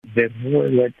the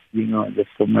role that, the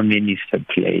former minister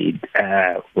played,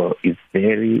 is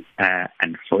very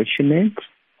unfortunate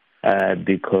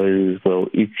because,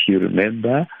 if you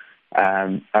remember,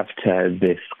 after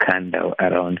the scandal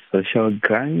around social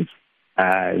grants,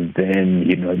 then,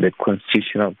 the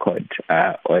Constitutional Court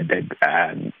ordered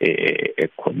a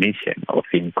commission of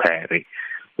inquiry,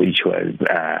 which was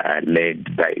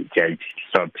led by Judge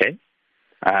Sope.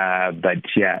 But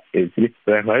if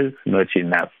there was not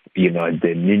enough,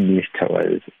 the minister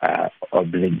was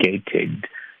obligated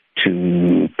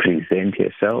to present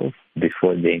herself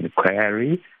before the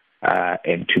inquiry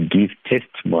and to give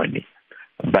testimony.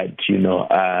 But,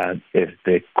 as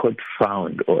the court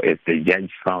found, or as the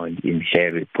judge found in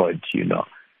her report, the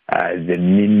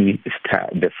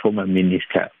former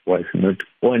minister was not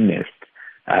honest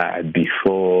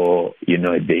before,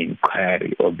 the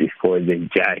inquiry or before the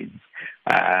judge.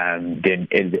 Then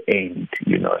at the end,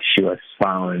 she was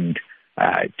found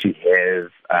to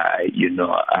have,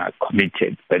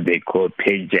 committed what they call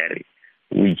perjury,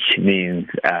 which means,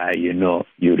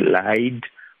 you lied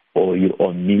or you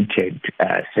omitted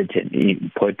certain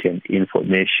important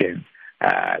information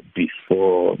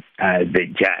before the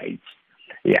judge.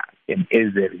 Yeah, and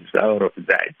as a result of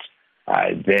that,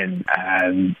 then,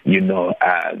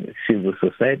 civil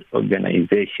society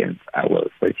organizations,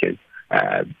 such as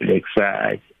Black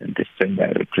Search and the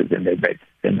Center represented by the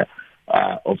Center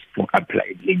of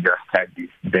Applied Legal Studies,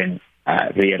 then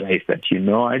realized that,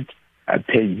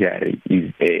 perjury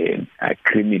is a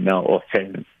criminal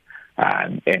offense,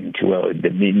 and,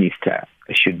 the minister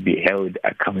should be held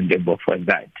accountable for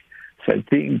that. So I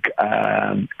think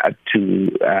up to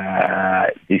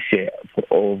this year, for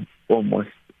almost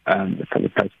for the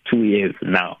past 2 years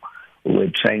now,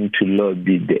 we're trying to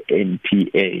lobby the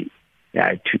NPA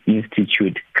to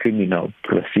institute criminal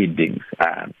proceedings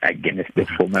against the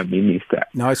former minister.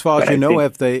 Now, as far as you know,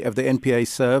 have the NPA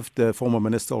served the former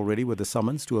minister already with a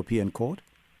summons to appear in court?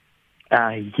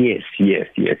 Yes.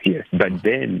 But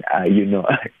then,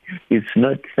 it's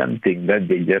not something that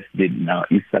they just did now.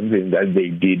 It's something that they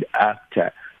did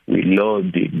after we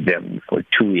lobbied them for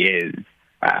 2 years.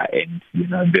 And,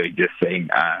 they were just saying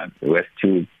we're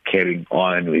still carrying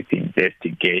on with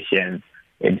investigations,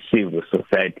 and civil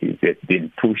society has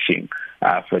been pushing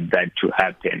for that to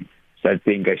happen. So I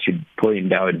think I should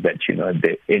point out that,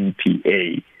 the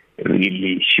NPA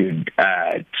really should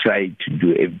try to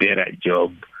do a better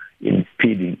job in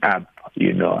speeding up,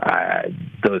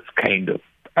 those kind of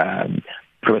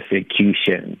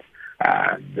prosecutions,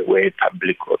 the way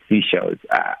public officials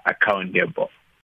are accountable.